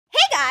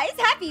guys,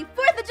 happy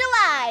 4th of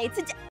July!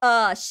 Today,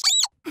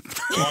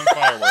 Long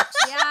fireworks.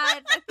 Yeah,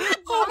 it's a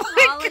Oh long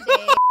my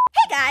holiday.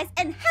 Hey guys,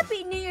 and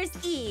happy New Year's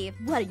Eve!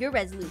 What are your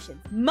resolutions?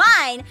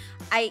 Mine,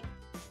 I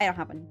don't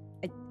have any.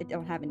 I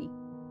don't have any.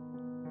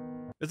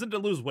 Isn't to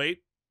lose weight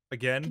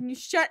again? Can you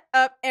shut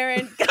up,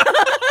 Aaron?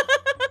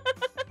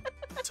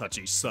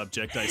 Touchy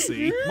subject, I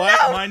see.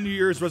 My New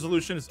Year's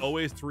resolution is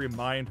always to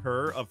remind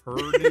her of her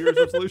New Year's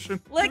resolution.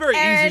 Look, it's a very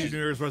Aaron. easy New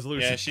Year's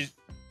resolution. Yeah, she's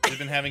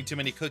been having too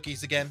many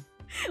cookies again.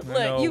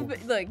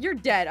 Look, you're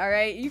dead, all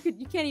right? You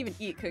can't even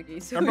eat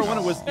cookies. So Remember when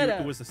it shut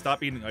up. was to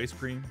stop eating ice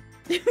cream?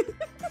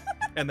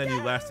 And then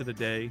you lasted a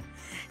day,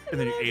 and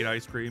then you ate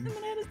ice cream. And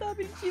then I had to stop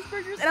eating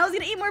cheeseburgers, and I was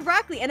gonna eat more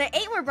broccoli, and I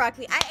ate more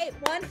broccoli. I ate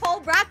one whole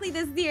broccoli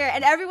this year,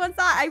 and everyone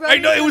thought I wrote. I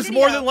know, it was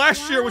more video. than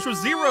last year, which was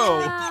 0.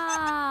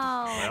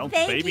 Wow. Well,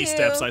 Thank baby you.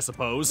 steps, I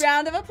suppose.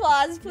 Round of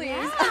applause, please.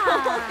 Yeah.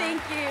 Oh,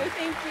 thank you.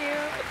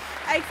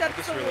 I I accept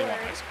just the really award.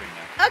 want ice cream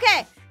now.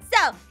 Okay,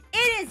 so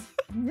it is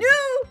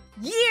New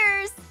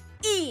Year's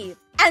Eve,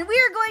 and we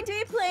are going to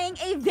be playing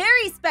a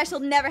very special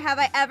Never Have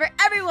I Ever.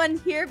 Everyone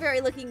here very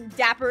looking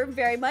dapper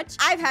very much.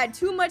 I've had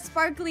too much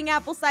sparkling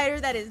apple cider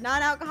that is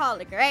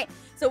non-alcoholic, all right?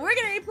 So we're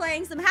gonna be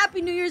playing some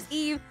Happy New Year's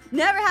Eve,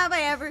 Never Have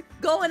I Ever,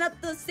 going up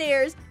the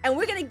stairs, and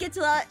we're gonna get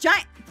to the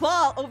giant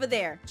ball over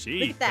there. Gee,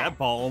 Look at that. that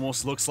ball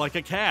almost looks like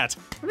a cat.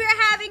 We're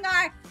having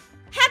our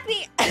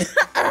happy...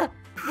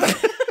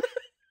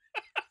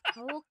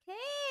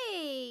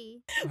 Okay.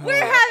 We're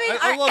having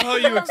I our... love how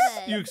Love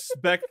it. you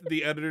expect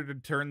the editor to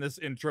turn this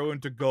intro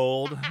into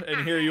gold,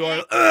 and here you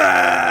are.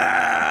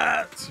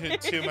 "Ah!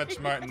 Too much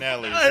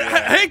Martinelli.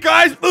 Yeah. Hey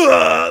guys,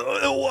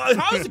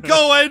 how's it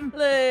going?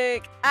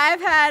 Look,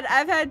 I've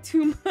had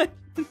too much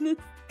in this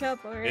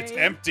cup already. It's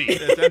empty.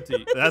 It's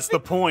empty. That's the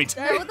point.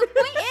 No, the point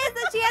is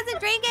that she hasn't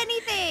drank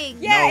anything.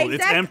 Yeah, No, it's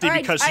exactly. empty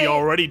Alright, because she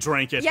already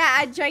drank it. Yeah,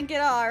 I drank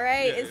it all,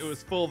 right? Yeah, it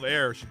was full of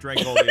air. She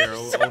drank all the air.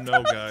 Oh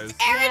no, guys.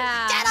 Aaron,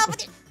 Yeah. shut up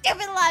with your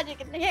stupid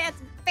logic and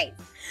handsome face.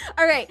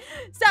 All right,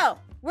 so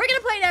we're gonna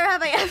play Never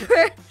Have I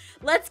Ever.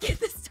 Let's get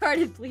this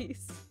started,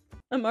 please.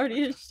 I'm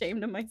already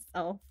ashamed of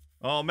myself.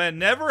 Oh man,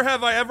 never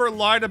have I ever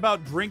lied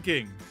about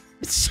drinking.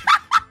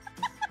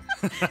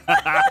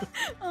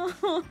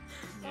 Oh.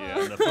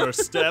 Yeah, the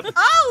first step.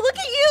 Oh, look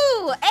at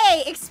you!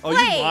 Hey, explain.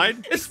 Oh, you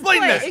lied?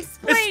 Explain that.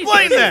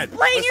 Explain that.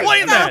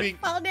 Explain that. yourself.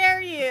 How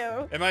dare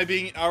you? Am I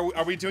being?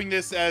 Are we doing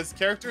this as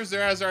characters or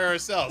as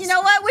ourselves? You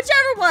know what?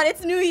 Whichever one.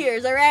 It's New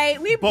Year's, all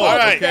right? We Both, All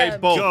right. okay,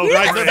 them. both. Go. We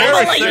My don't Right, have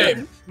very to same.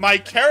 blame. my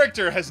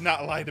character has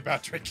not lied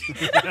about drinking.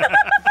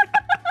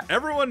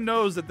 Everyone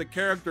knows that the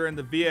character and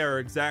the VA are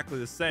exactly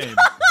the same.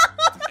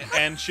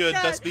 And should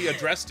God. thus be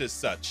addressed as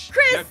such.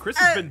 Chris, Yeah, Chris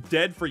has been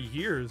dead for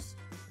years.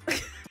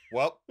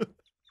 Well,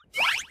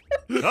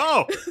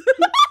 Oh,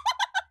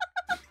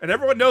 And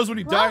everyone knows when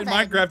you Well die in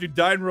then. Minecraft, you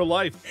die in real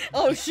life.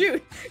 oh shoot,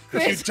 if you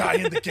Chris. die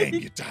in the game,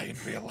 you die in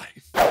real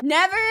life.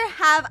 Never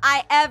have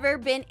I ever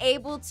been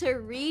able to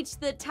reach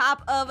the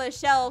top of a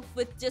shelf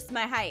with just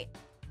my height.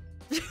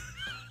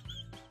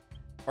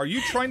 Are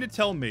you trying to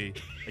tell me?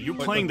 are you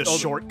playing the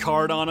short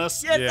card on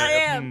us? Yes, Yeah, I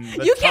am.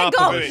 the You can't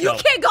top go. of a You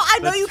shelf. can't go. I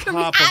know The you can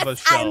top of a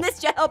reach. I'm shelf.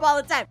 this help all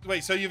the time.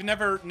 Wait, so you've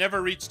never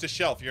reached a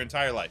shelf your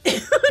entire life?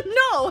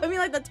 No, I mean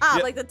like the top,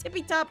 Yeah. like the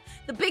tippy top,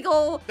 the big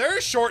old. There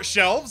are short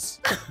shelves.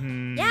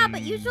 Yeah,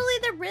 but usually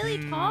they're really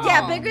tall.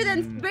 Yeah, bigger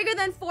than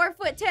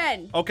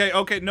 4'10". Okay,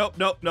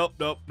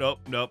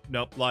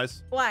 nope,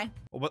 lies. Why?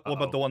 What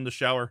about the one in the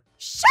shower?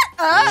 Shut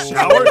up.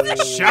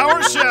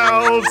 Shower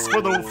shelves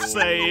for the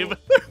save.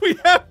 We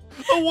have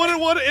a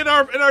one in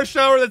our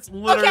shower that's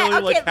literally Okay,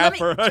 like let half me-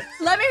 our height.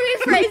 Let me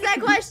rephrase that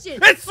question.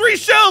 It's 3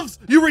 shelves!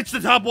 You reached the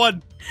top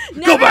one!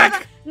 Never back!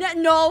 have I-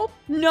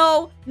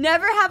 No.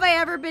 Never have I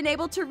ever been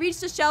able to reach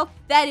the shelf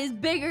that is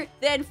bigger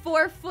than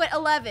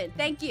 4'11".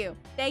 Thank you.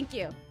 Fine,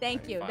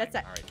 That's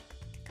it. all right.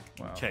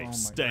 Wow. Okay, Oh my God. Are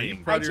stay. you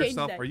proud I of changed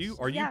yourself? that. Are you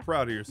Yeah.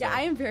 proud of yourself? Yeah,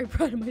 I am very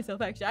proud of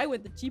myself. Actually, I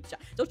went the cheap shot.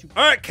 Don't you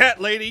All right,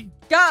 cat lady.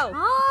 go?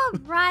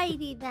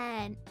 Alrighty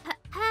then.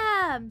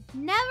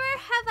 Never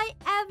have I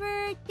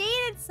ever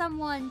dated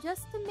someone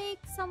just to make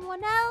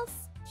someone else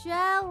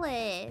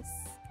jealous.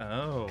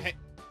 Oh. Hey,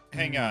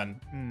 hang on.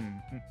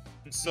 Hmm.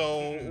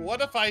 So what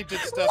if I did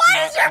stuff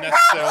What is your not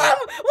necessarily?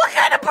 problem? What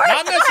kind of person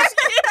Not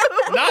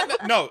necess-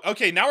 are you? No.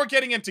 Okay, now we're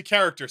getting into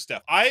character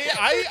stuff.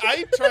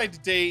 I tried to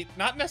date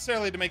not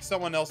necessarily to make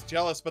someone else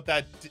jealous, but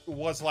that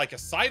was like a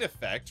side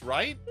effect,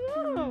 right?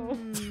 No.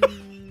 Hmm. I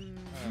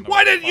don't know Why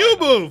what didn't to you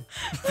find. move?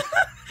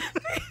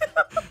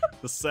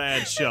 The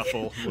sad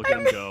shuffle. Look at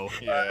him go.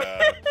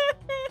 Yeah.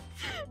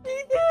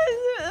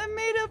 Because I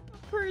made up a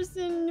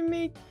person to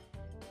make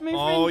my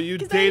Oh, friend. you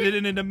 'cause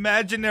dated an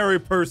imaginary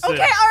person.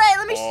 Okay, all right.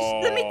 Let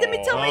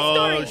me tell my Oh,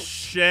 story.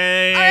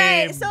 shame. All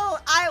right, so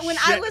when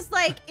I Shit. was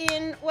like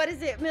in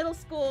middle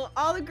school,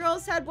 all the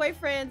girls had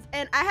boyfriends,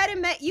 and I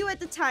hadn't met you at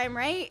the time,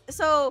 right?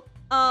 So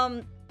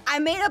I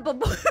made up a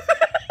boy.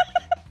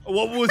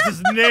 What was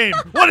his name?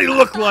 What did he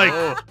look like?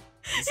 Oh,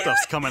 this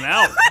stuff's coming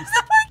out.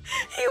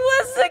 He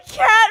was the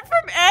cat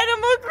from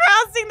Animal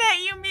Crossing that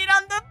you meet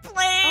on the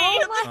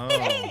plane. Oh my Oh.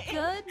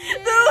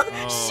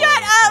 goodness.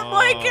 Shut up,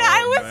 Moika.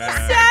 I was a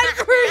sad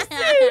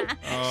person.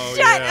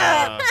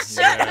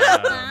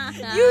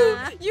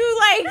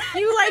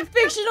 you like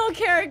fictional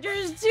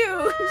characters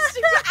too.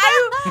 Shut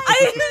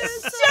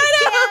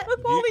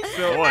up.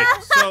 Boy.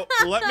 So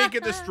let me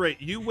get this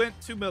straight. You went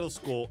to middle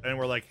school and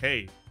were like,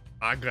 hey,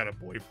 I got a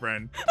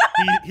boyfriend.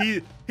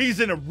 He's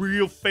in a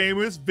real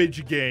famous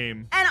video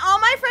game. And all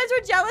my friends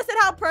were jealous at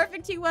how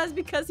perfect he was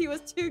because he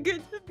was too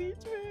good to be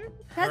true.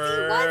 Because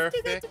he was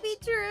too good to be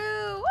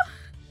true.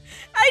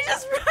 I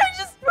just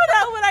put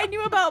out what I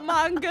knew about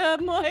manga.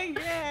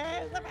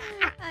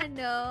 I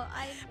know.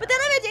 But then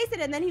I met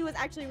Jason, and then he was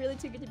actually really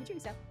too good to be true.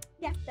 So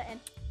yeah, the end.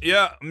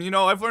 Yeah,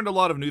 I've learned a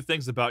lot of new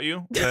things about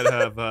you that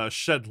have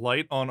shed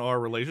light on our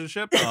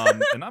relationship.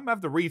 And I'm gonna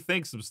have to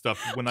rethink some stuff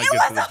when I get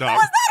to the top. Was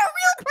that a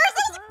real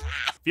person?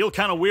 Feel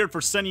kind of weird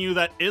for sending you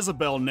that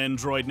Isabel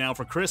Nendroid now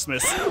for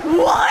Christmas.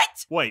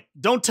 What? Wait,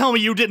 don't tell me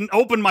you didn't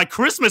open my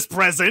Christmas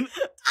present.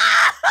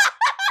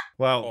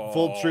 Wow,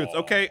 full truth.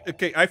 Okay.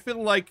 I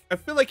feel like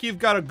you've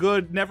got a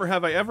good never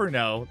have I ever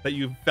now that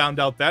you've found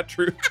out that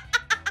truth.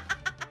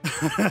 I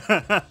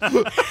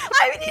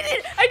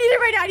need it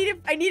right now.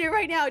 I need it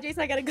right now.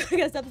 Jason, I gotta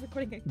stop this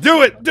recording.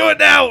 Do it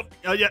now.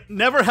 Yeah,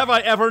 never have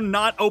I ever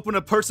not opened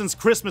a person's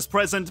Christmas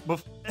present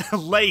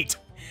late.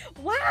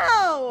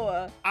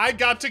 Wow. I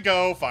got to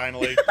go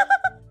finally.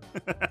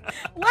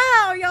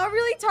 Wow, y'all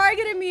really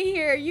targeted me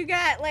here. You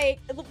got like,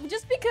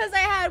 just because I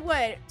had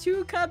what,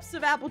 2 cups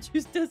of apple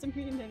juice doesn't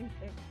mean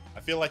anything. I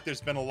feel like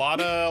there's been a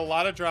lot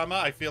of drama.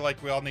 I feel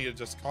like we all need to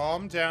just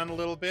calm down a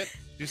little bit,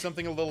 do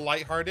something a little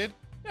lighthearted.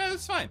 Yeah,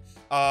 that's fine.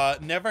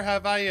 Never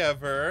have I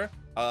ever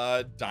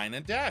dine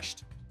and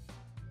dashed.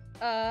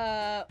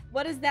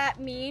 What does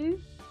that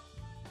mean?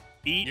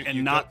 Eat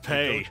and not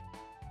pay.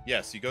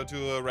 Yes, you go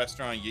to a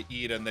restaurant, you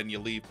eat, and then you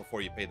leave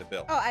before you pay the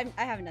bill. Oh, I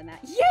haven't done that.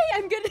 Yay,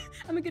 I'm good.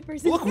 I'm a good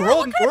person. Look, What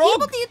kind of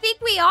people do you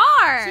think we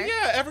are? So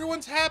yeah,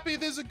 everyone's happy.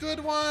 There's a good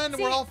one.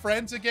 See? We're all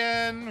friends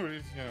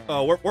again.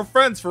 Oh, we're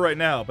friends for right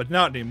now, but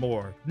not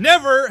anymore.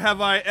 Never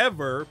have I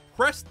ever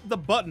pressed the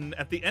button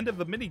at the end of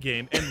a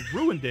minigame and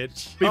ruined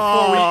it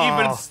before we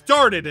even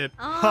started it.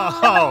 But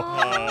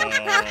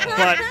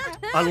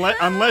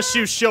unless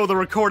you show the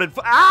recorded.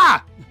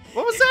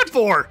 What was that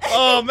for?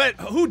 Oh man,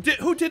 who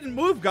didn't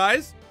move,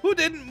 guys? Who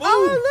didn't move?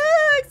 Oh,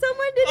 look,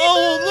 someone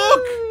didn't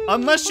move.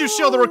 Unless you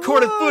show the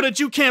recorded footage,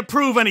 you can't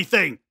prove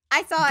anything.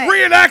 I saw it.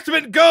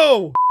 Reenactment,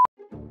 go!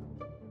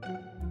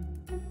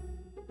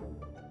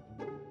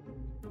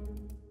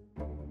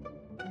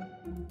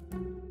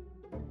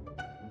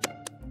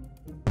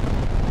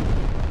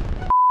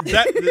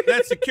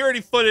 That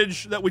security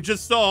footage that we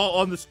just saw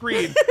on the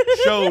screen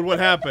showed what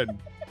happened.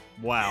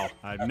 Wow,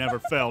 I've never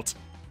felt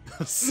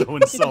so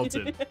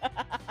insulted,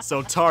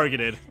 so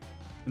targeted,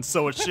 and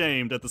so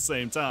ashamed at the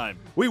same time.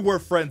 We were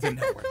friends and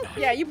now we're not.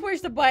 Yeah, you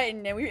pushed the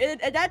button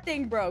and that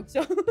thing broke.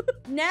 So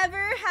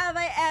never have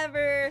I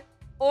ever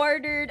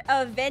ordered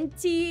a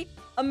venti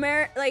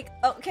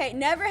okay,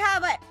 never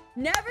have I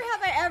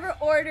ever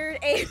ordered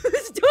a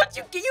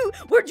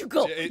where'd you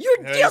go?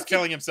 He's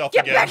killing himself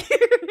Get again. back here.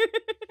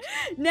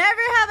 Never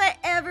have I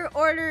ever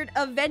ordered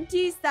a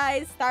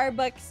venti-sized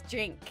Starbucks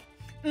drink.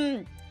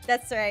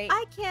 That's right.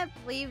 I can't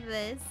believe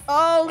this.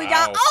 Oh, we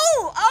got.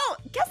 Wow. Oh,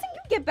 guessing you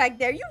get back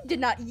there. You did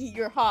not eat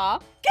your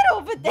Get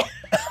over there.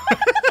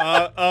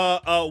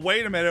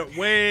 Wait a minute.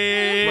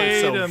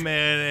 Wait a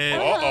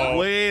minute. Uh-oh.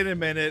 Wait a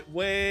minute.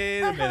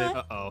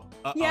 Uh-oh.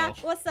 Yeah,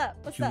 what's up?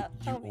 What's up?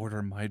 You Tell me.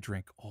 order my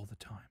drink all the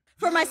time.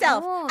 For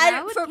myself. Oh,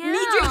 that would for me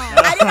count. drink.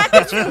 I did not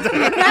consume. Never do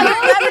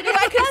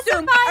I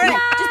consume. All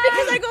right. Just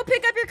because I go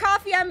pick up your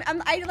coffee, I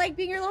like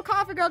being your little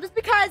coffee girl. Just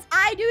because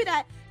I do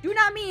that, do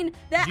not mean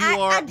that You I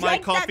are my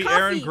drank that coffee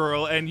errand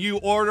girl, and you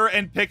order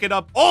and pick it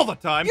up all the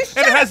time, You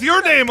and it has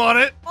your name on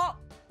it. Oh,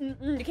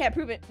 you can't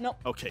prove it. Nope.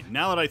 Okay,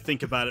 now that I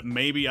think about it,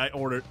 maybe I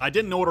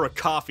didn't order a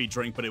coffee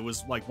drink, but it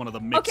was like one of the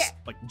mixed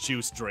like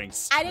juice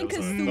drinks. I didn't It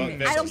was a-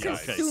 consume it. I don't Okay,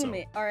 consume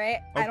it. All right.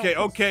 I don't Okay,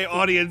 consume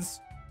audience.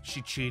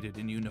 She cheated,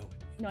 and you know it. it.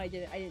 No, I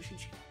didn't. I didn't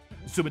cheat.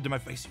 Zoom into my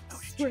face. You know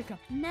she Swear to God.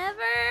 Never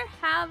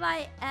have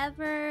I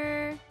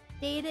ever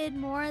dated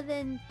more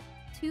than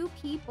 2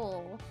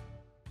 people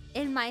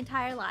in my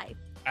entire life.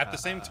 At the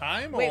same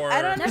time, Wait, or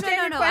I don't No,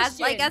 understand your as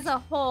question. a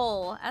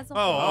whole.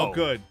 Oh,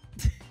 good.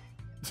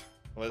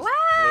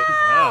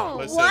 Wow.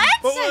 Listen. What?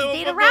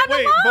 Date around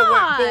a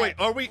lot. But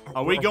wait,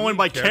 are we going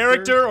by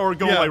character or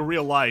going Yeah. by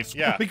real life?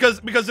 Yeah. Because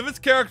if it's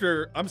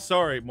character, I'm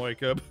sorry,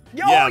 Moika.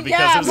 Yeah,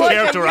 because it's boy,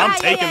 character, I'm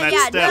taking that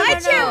step. My No,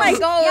 chick no. like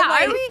going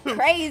Yeah, like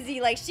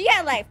crazy. Like she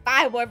had like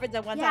 5 boyfriends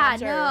at one Yeah, time. I'm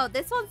sure. no,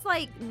 this one's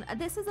like,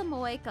 this is a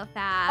Moeka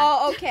fact.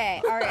 Oh,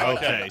 okay. All right.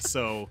 Okay,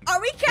 so Are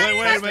we counting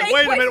Wait a as minute, fake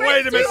wait a minute,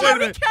 wait a boyfriends minute, too? wait a Are we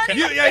minute. counting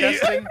You- as yeah, fake you-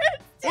 boyfriends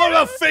What too?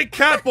 about fake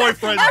cat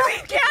boyfriends? Are we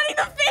counting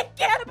the fake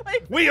cat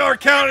boyfriends? We are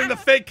counting the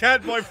fake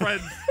cat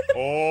boyfriends.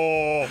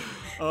 Oh.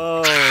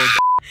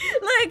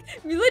 Like,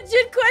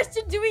 legit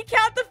question, do we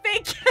count the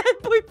fake cat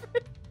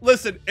boyfriend?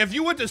 Listen, if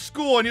you went to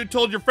school and you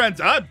told your friends,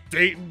 I'm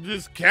dating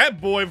this cat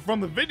boy from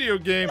the video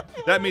game,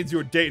 that means you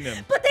were dating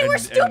him. But they were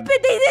stupid. They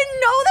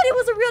didn't know that it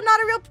was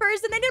not a real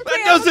person. They didn't play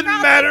That doesn't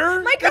Animal Crossing.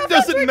 matter. My That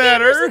girlfriends doesn't were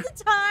matter. gamers at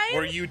the time.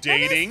 Were you That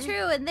is dating?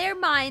 true. In their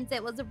minds,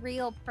 it was a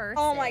real person.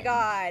 Oh my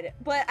God.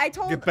 But I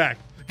told Get back.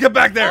 Get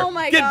back there. Oh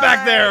my Get god.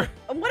 back there.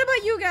 What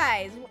about you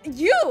guys?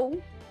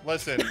 You?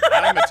 Listen,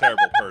 I'm a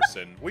terrible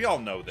person. We all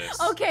know this.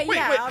 Okay, Wait,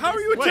 yeah. wait. How are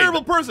you a Wait.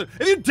 terrible person?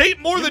 If you date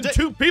more You than da-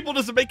 2 people,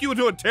 doesn't make you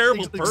into a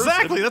terrible person.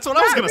 Exactly. That's what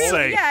I was Not gonna really,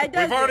 say. Yeah, it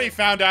does. We've already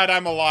found out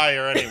I'm a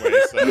liar anyway,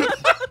 so.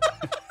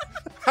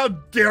 How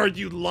dare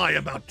you lie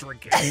about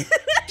drinking?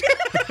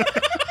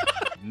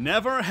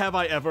 Never have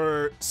I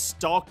ever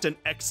stalked an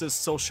ex's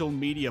social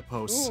media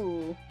posts.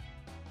 Ooh.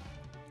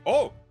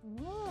 Oh,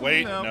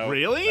 wait, No. no.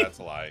 Really? That's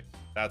a lie.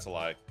 That's a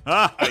lie.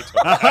 Ah. I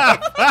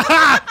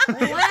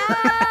totally have.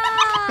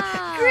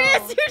 Wow.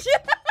 Chris, you're just...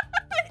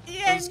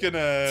 I'm just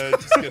gonna.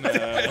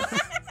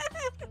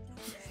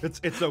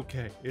 It's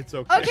okay. It's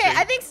okay. Okay,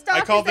 I think stalk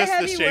I call is this a the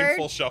heavy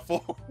shameful word.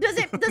 shuffle. Does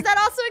that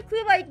also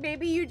include like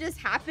maybe you just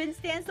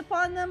happenstance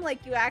upon them,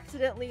 like you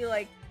accidentally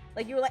like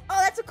you were like, oh,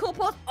 that's a cool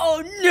post.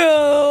 Oh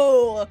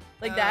no,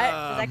 like that.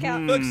 Does that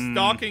count? I feel like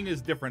stalking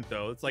is different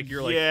though. It's like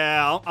you're like,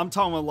 yeah, I'm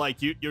talking about like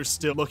you're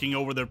still looking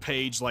over their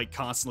page like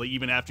constantly,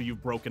 even after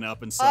you've broken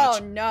up and Oh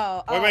such.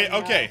 no. Wait, Oh,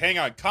 okay, no. hang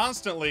on.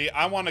 Constantly,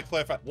 I want to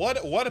clarify.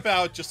 What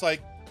about just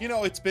like, you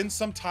know, it's been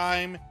some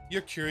time,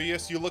 you're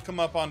curious, you look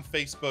them up on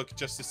Facebook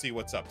just to see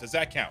what's up. Does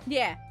that count?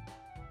 Yeah.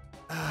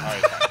 All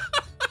right,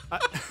 fine.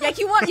 Like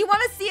you want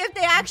to see if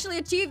they actually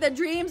achieve their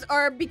dreams,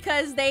 or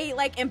because they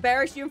like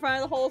embarrass you in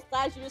front of the whole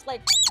class, you're just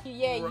like,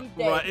 yeah, you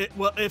did. Right.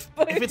 Well, if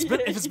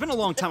it's been a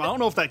long time, I don't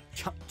know if that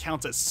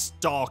counts as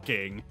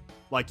stalking.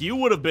 Like you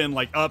would have been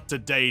like up to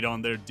date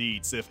on their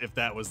deets if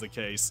that was the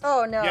case.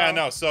 Oh no. Yeah,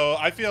 no. So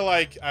I feel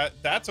like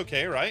that's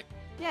okay, right?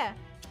 Yeah.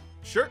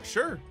 sure.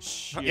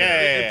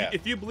 Yeah.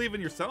 If you believe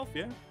in yourself,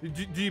 yeah.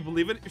 Do you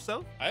believe in it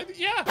yourself?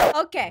 Yeah.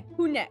 Okay.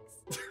 Who next?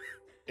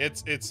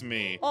 It's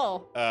me.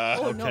 Oh. Uh,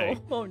 Oh okay.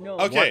 no. Oh no.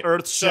 Okay. What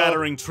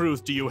earth-shattering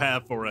truth do you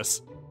have for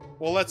us?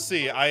 Well, let's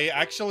see. I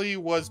actually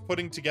was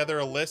putting together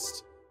a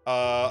list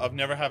of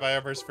never have I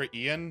ever's for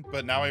Ian,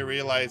 but now I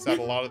realize that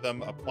a lot of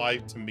them apply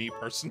to me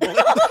personally.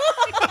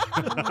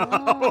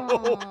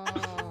 Oh.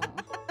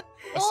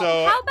 Well,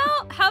 So-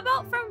 how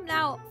about from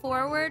now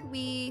forward,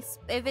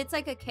 if it's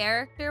like a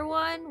character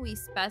one, we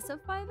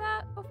specify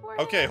that before.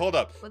 Okay, hold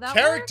up. Would that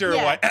Character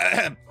work?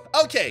 one.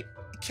 Okay,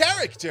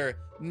 character.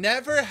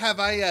 Never have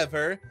I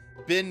ever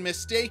been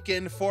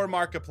mistaken for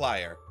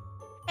Markiplier.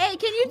 Hey,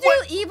 can you do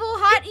evil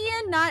hot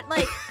Ian, not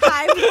like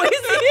high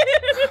voice?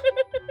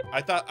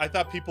 I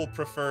thought people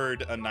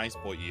preferred a nice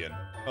boy Ian.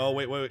 Oh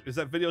wait. Is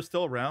that video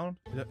still around?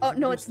 Oh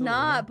no, it's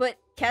not. But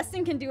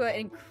Keston can do an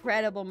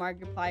incredible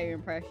Markiplier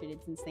impression.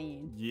 It's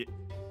insane.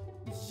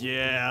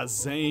 Yeah,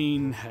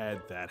 Zane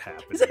had that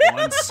happen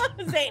once.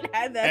 Zane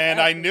had that. And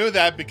I knew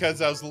that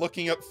because I was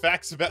looking up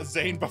facts about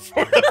Zane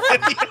before the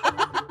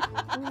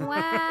video.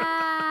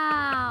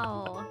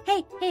 Wow.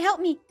 Hey, help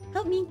me.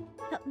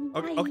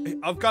 Okay,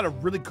 I've got a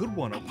really good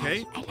one,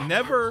 okay?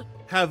 Never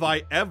have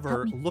I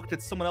ever looked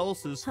at someone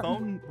else's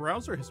phone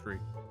browser history.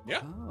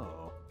 Yeah.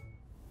 Oh.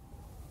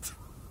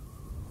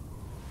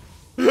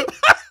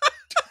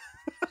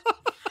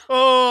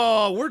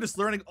 Oh, we're just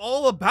learning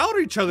all about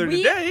each other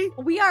today.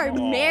 We are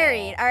Aw.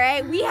 married, all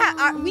right?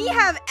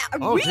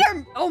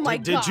 Oh my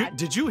god.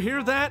 Did you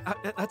hear that?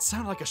 That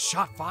sounded like a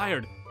shot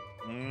fired.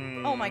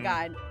 Oh my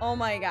god. Oh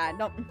my god.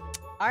 Don't.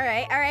 All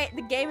right.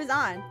 The game is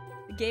on.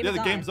 The game is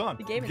on. game's on.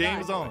 The game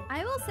is on.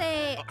 I will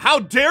say. How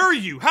dare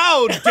you?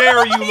 How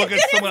dare you look at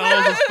someone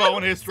else's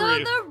phone So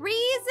history? the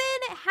reason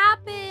it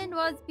happened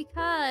was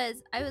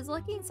because I was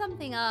looking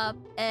something up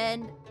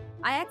and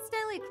I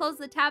accidentally closed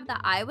the tab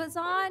that I was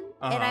on,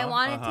 and I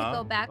wanted to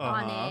go back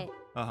on it.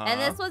 And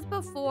this was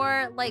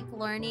before like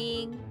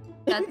learning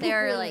that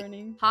there are like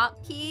Learning.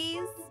 hotkeys.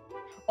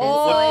 And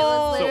Oh. so I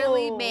was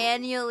literally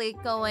manually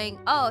going,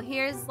 oh,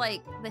 here's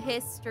like the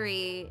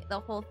history, the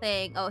whole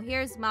thing. Oh,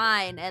 here's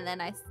mine. And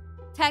then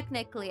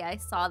technically I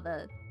saw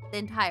the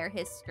entire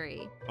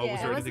history. Oh, Yeah. was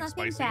There there was anything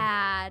nothing spicy?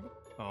 bad.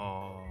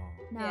 Oh.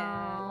 No.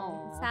 Yeah.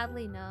 Aw.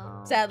 Sadly,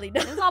 no. Sadly,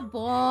 no. It was all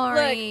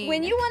boring. Look,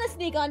 when you want to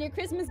sneak on your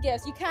Christmas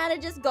gifts, you kind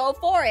of just go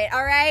for it,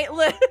 all right?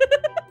 Look.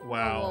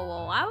 Wow.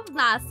 Whoa. I'm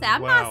not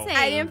Wow. saying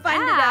I didn't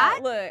find that. it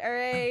out. Look, all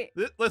right.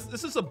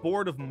 This is a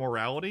board of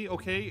morality,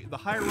 okay? The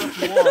higher up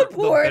you are, the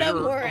Board of better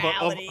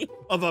morality.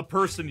 of a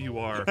person you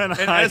are. And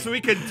And I- as we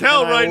can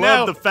tell And right I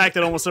now, love the fact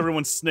that almost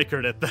everyone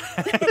snickered at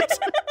that.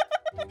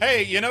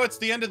 Hey, you know, it's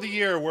the end of the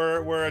year.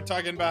 We're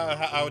talking about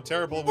how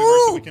terrible we were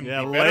so we can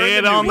Yeah, be better lay in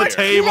it the on new the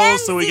year. table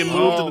so we can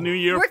Cleansing. move to the new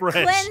year We're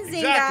fresh. cleansing,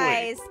 Exactly.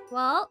 guys.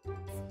 Well,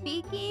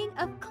 speaking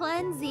of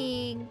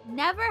cleansing,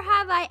 never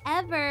have I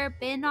ever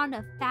been on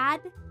a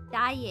fad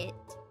diet.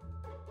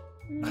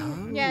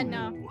 Yeah,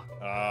 no.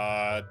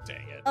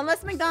 Dang it.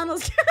 Unless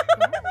McDonald's.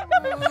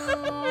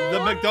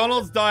 the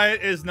McDonald's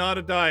diet is not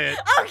a diet.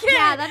 Okay.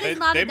 Yeah, that They is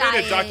not made a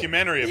diet. a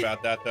documentary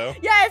about that, though.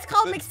 Yeah, it's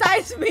called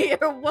McSize Me,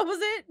 or what was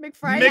it?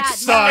 McFried?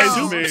 Mix Yeah, size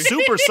no. me.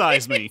 Super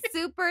size me.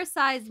 Super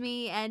size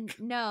me, and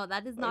no,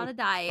 that is not a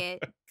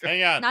diet.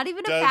 Hang on. Not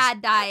even a Does- fad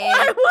Why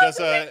diet. Does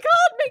wasn't it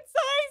called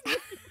McSize Me?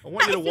 I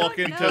want you to I walk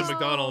don't into know.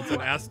 McDonald's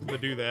and ask them to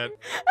do that.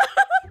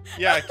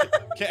 Yeah,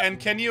 and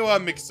can you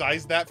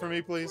mix-size that for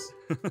me, please?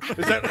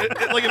 Is that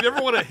like if you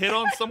ever want to hit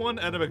on someone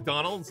at a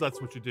McDonald's, that's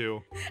what you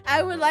do?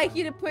 I would like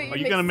you to put your Are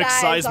you gonna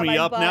mix-size on me my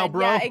up now, butt.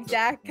 bro? Yeah,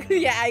 exactly.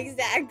 Yeah,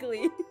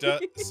 exactly.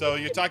 So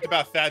you talked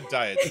about fad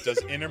diets. Does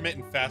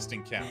intermittent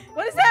fasting count?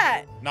 What is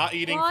that? Not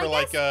eating Well, I for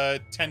like guess-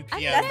 10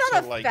 p.m. That's to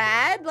not a like.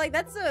 fad. Like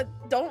that's a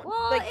don't.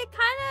 Well, like it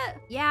kind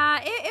of, yeah,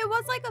 it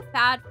was like a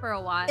fad for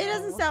a while. it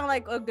doesn't sound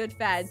like a good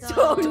fad. So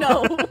So-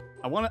 no.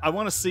 I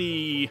want to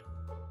see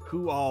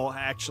who all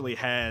actually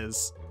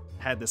has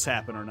had this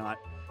happen or not.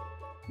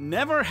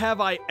 Never have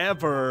I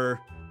ever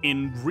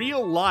in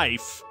real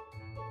life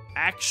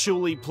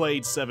actually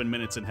played 7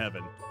 Minutes in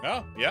Heaven.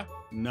 Oh, yeah.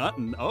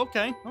 Nothing.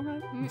 Okay. All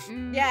right.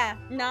 Mm-mm. Yeah.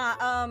 Nah.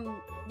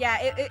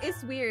 Yeah.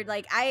 It's weird.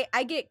 Like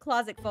I get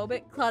closet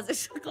phobic.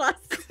 Closet.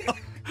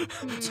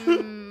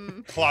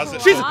 Mm.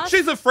 Closet.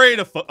 She's afraid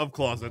of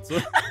closets.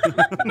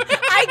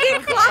 I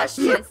get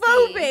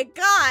claustrophobic.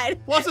 God.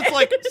 Plus, it's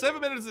like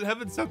 7 Minutes in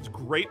Heaven sounds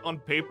great on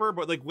paper,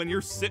 but like when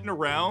you're sitting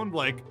around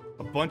like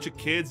a bunch of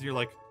kids, and you're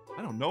like,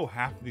 I don't know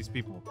half of these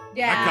people.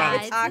 Yeah. God,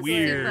 it's it's awkward.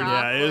 weird.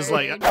 Yeah, it was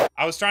like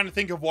I was trying to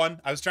think of one.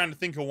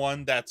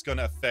 That's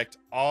gonna affect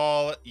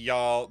all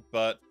y'all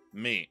but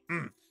me.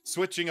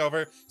 Switching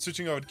over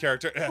to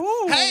character.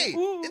 Hey,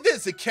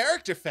 there's a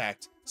character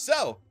fact.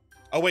 So,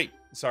 oh wait,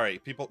 sorry.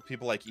 People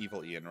like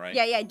Evil Ian, right?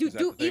 Yeah. Do Is that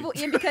the thing? evil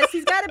Ian because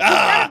he's got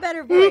a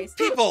better voice.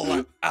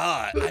 People,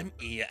 I'm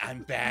Ian.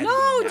 I'm bad.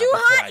 No, Ian, do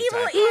I'm hot bad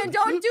evil type. Ian.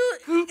 Don't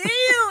do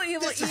ew,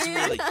 evil This is Ian.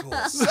 really cool.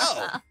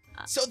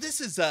 So this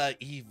is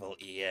Evil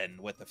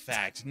Ian with the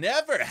fact.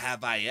 Never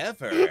have I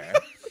ever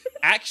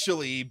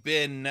actually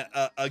been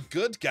a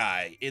good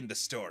guy in the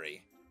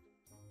story.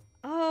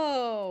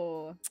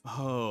 Oh.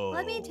 oh.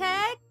 Let me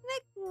technically.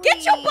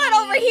 Get your butt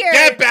over here.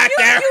 Get back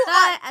there!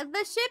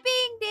 The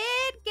shipping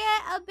did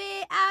get a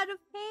bit out of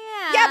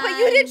hand. Yeah, but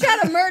you didn't try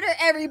to murder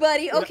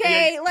everybody,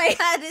 okay? Like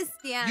That is,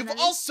 yeah. You've that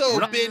is also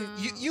true. been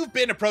you've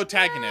been a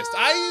protagonist.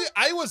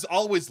 I was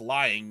always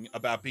lying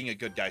about being a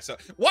good guy. So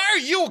why are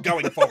you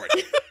going forward?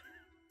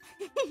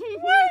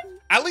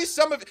 At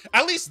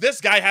least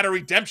this guy had a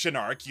redemption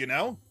arc, you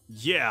know?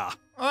 Yeah.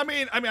 I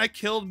mean, I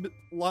killed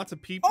lots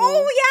of people.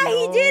 oh yeah, you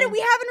he know? did it. We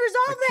haven't I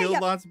resolved that killed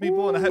yet. lots of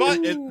people, and I had But-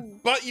 Ooh.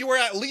 But you were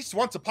at least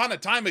once upon a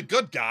time a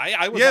good guy.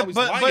 I was yeah, always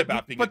lying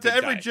about being a but good to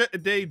every guy.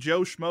 day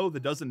Joe Schmo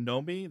that doesn't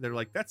know me, they're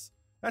like, that's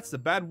the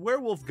bad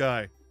werewolf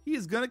guy. He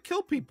is gonna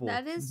kill people.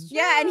 That is true.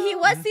 Yeah, and he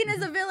was seen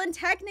as a villain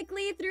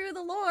technically through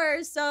the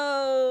lore,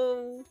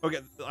 so Okay,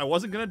 I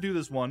wasn't gonna do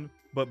this one,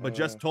 but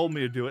Jess told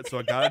me to do it, so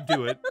I gotta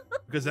do it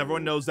because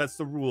everyone knows that's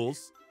the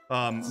rules.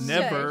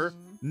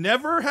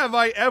 Never have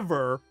I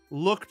ever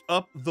looked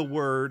up the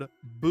word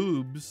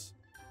boobs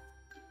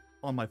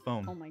on my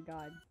phone. oh my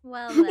god.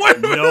 Well,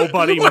 What? then.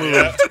 Nobody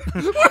moved.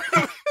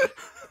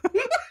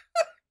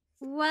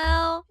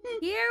 Well,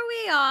 here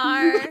we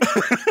are.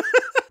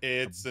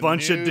 It's a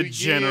Bunch of new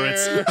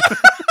degenerates. year.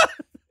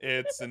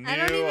 It's a new I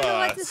don't even know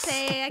what to us.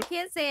 say. I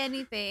can't say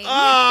anything.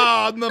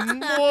 Ah, on the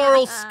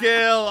moral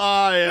scale,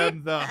 I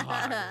am the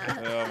high.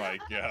 Oh my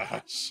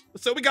gosh.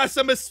 So we got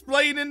some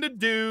explaining to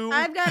do.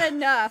 I've got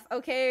enough,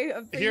 okay?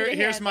 for you to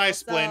Here's my handle,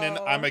 explaining.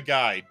 so- I'm a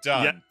guy.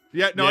 Done.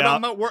 Yeah, no, Yeah.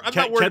 I'm not worried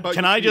about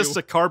Can you. I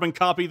just carbon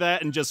copy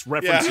that and just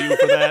reference Yeah. you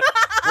for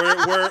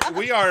that?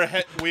 We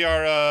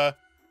are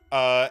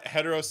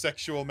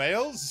heterosexual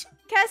males.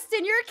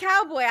 Keston, you're a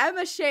cowboy. I'm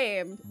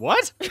ashamed.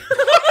 What?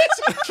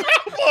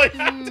 Cowboy.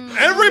 Hmm.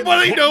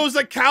 Everybody knows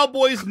that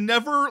cowboys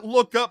never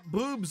look up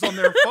boobs on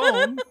their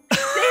phone. They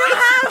don't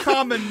have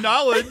Common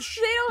knowledge.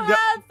 they don't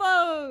have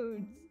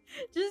phones.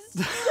 Just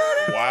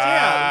shut up.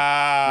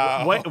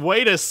 Wow.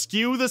 Way to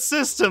skew the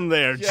system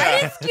there. Yeah.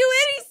 I didn't skew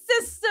any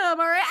system,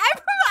 alright?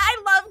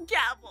 I love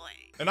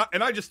cowboy.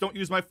 And I just don't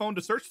use my phone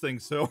to search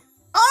things, so.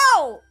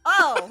 Oh!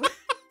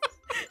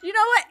 You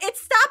know what? It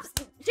stops.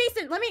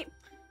 Jason, let me.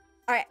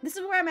 Alright, this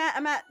is where I'm at.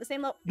 I'm at the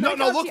same level. No,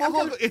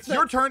 look. It's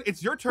your turn.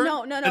 It's your turn.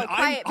 No, and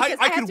quiet. I because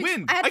could have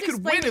win. I have I to could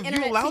explain win the if you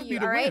internet allowed me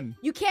to alright? win.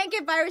 You can't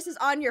get viruses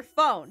on your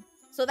phone.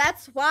 So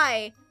that's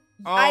why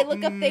I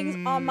look up things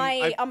on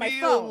my I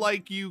feel phone.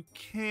 like you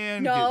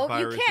can No, get you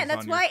viruses can't.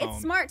 That's on your why phone.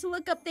 it's smart to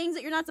look up things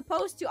that you're not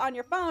supposed to on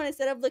your phone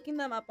instead of looking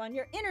them up on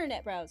your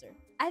internet browser.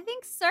 I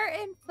think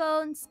certain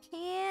phones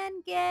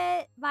can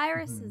get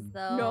viruses,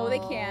 though. No, they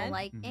can't.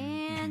 Like Mhm.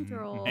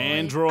 Android.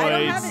 Android. I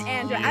don't have an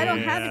Android. I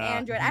don't have an Yeah.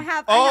 Android. I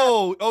have.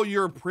 Oh,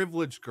 you're a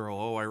privileged girl.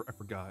 Oh, I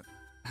forgot.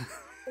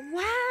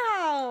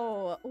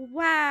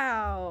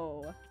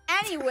 Wow.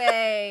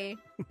 Anyway,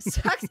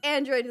 sucks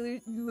Android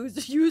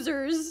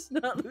users,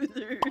 not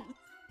losers.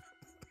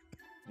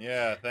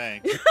 Yeah,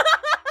 thanks.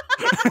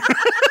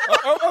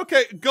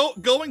 Okay.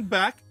 Going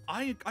back,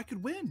 I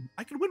could win.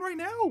 I could win right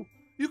now.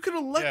 You could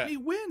have let Yeah. me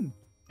win,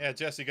 Yeah,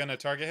 Jesse, gonna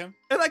target him?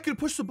 and I could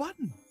push the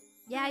button.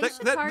 Yeah, you That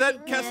should that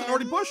target Cassie him.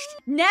 already pushed.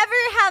 Never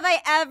have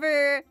I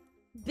ever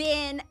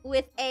been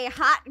with a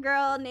hot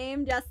girl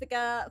named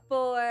Jessica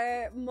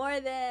for more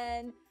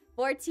than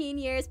 14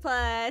 years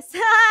plus.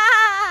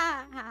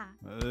 Wow.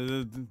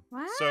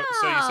 So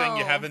you're saying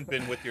you haven't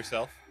been with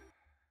yourself?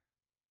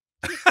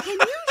 Can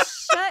you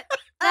shut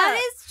That up?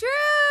 is true.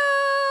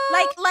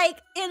 like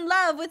in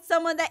love with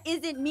someone that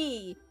isn't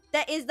me.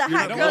 That is the You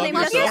hot don't girl love named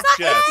yourself, Jess.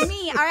 Jess. It's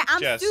me. All right, I'm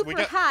Jess, we super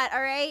got- hot.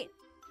 All right.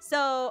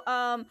 So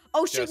oh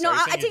shoot, Jess, no, are you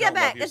I saying take you that don't love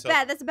back. That's yourself?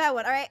 bad. That's a bad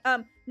one. All right.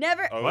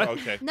 Never. Oh, What?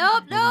 okay.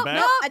 Nope, nope, back?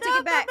 nope. I take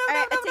it back. All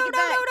right, I take it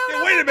back.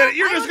 Hey, wait a minute,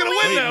 you're just gonna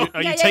win now.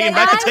 Are you taking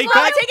back the take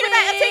I'm back? taking it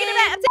back. I'm taking it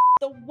back.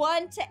 The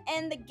one to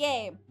end the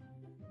game.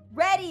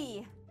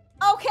 Ready?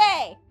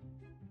 Okay.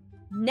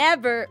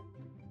 Never.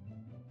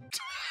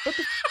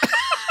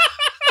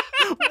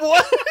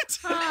 What?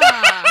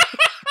 Huh.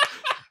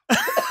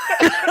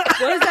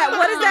 What is that?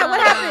 What is that? What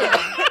happened?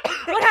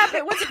 What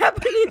happened? What's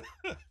happening?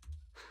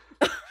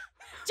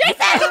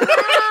 Jason!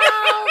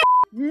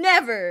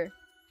 Never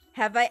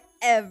have I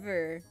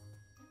ever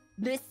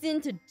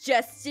listened to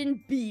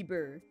Justin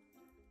Bieber.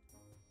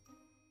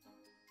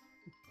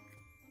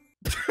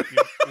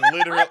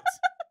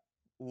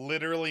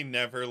 Literally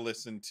never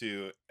listened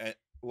to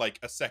like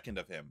a second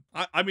of him.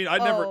 I mean, I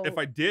never. Oh. If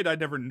I did, I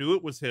never knew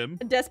it was him.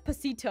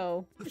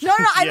 Despacito. No,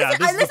 Yeah,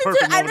 this is the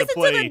perfect moment to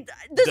play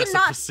There's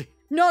not. Despacito.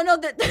 No,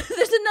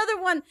 there's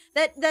another one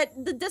that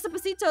the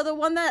Despacito, the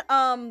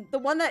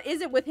one that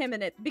isn't with him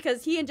in it,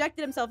 because he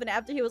injected himself in it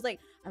after he was like,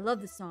 I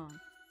love this song.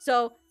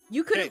 So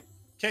you could.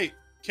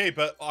 Okay,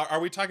 but are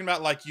we talking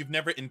about like you've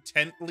never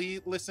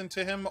intently listened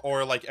to him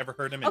or like ever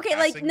heard him in Okay,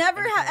 like passing, never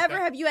anything like ever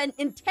that? have you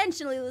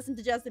intentionally listened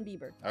to Justin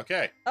Bieber?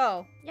 Okay,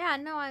 Oh, Yeah,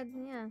 no,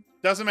 yeah.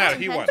 doesn't matter.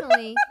 He won.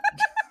 Intentionally.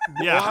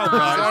 Yeah. Wow, Oh,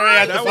 guys, sorry, I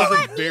had to that was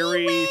fuck. a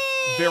very,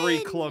 very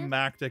win.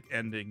 climactic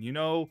ending. You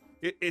know,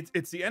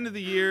 it's the end of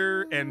the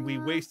year, and we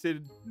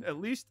wasted at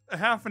least a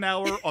half an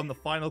hour on the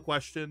final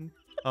question.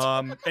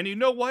 And you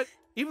know what?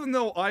 Even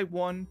though I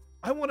won,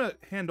 I want to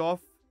hand off,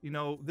 you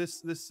know,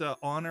 this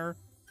honor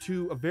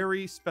to a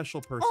very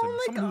special person, oh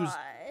my someone god.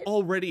 who's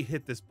already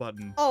hit this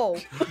button Oh,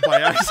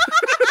 by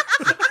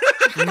accident.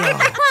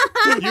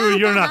 No,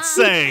 you're not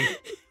saying.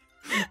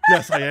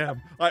 Yes, I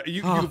am.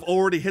 You've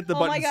already hit the Oh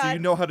my button, so you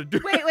God. know how to do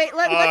it. wait,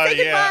 let's say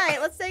yeah. goodbye.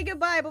 Let's say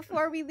goodbye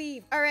before we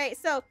leave. All right,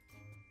 so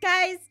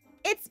guys,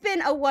 it's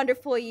been a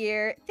wonderful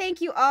year.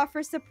 Thank you all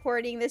for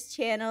supporting this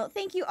channel.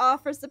 Thank you all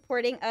for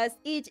supporting us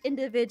each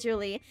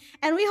individually.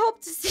 And we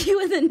hope to see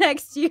you in the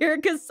next year,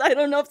 because I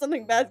don't know if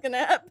something bad's gonna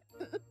happen.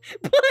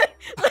 But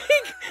like,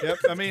 Yep.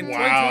 I mean,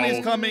 Wow. 2020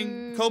 is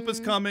coming. Cope is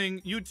coming.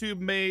 YouTube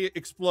may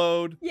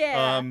explode.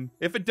 Yeah.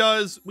 If it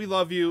does, we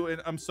love you,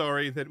 and I'm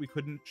sorry that we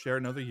couldn't share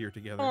another year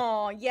together.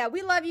 oh yeah,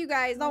 we love you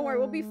guys. Don't worry,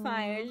 we'll be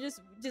fine. Just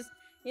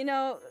you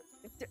know.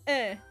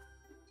 All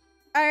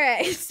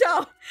right,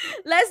 so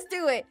let's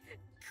do it.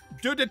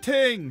 Do the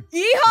ting.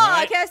 Yeehaw,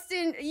 Right.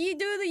 Keston. You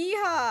do the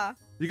yeehaw.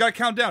 You gotta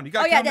count down. You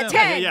gotta Oh, yeah, count the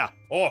down. 10. Yeah.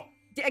 Oh,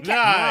 Okay.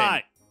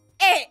 9,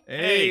 8,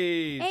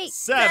 8, 8,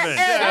 7,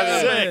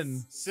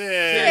 7,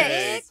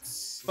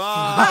 6,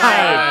 5,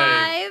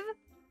 5,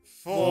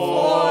 4.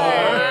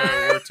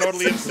 We're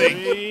totally in sync.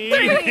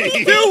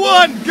 3, 2,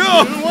 1,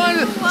 go! 1.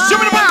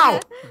 Shoot it bow.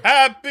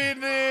 Happy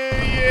New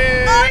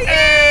Year! Oh,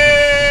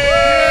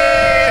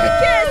 Hey!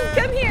 Kiss,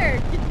 come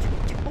here.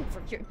 Get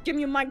over here. Give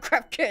me a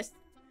Minecraft kiss.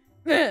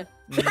 This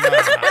is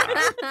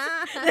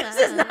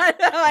not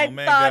how I Oh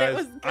man, thought guys, it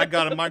was. I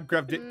got a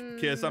Minecraft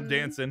kiss. I'm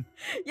dancing.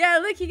 Yeah,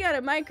 look, he got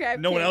a Minecraft.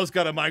 No one kiss. else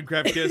got a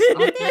Minecraft kiss. I'll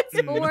dance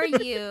for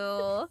you.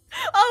 Oh,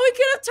 we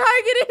could have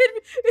targeted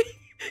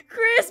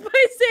Chris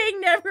by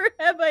saying, "Never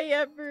have I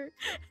ever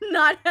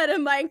not had a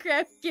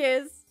Minecraft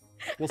kiss."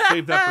 We'll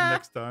save that for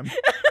next time.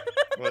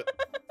 What?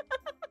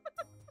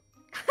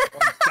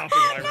 I'm stopping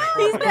my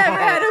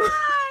recording.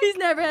 He's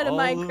never had a All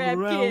Minecraft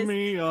around kiss.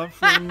 me are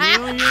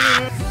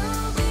familiar.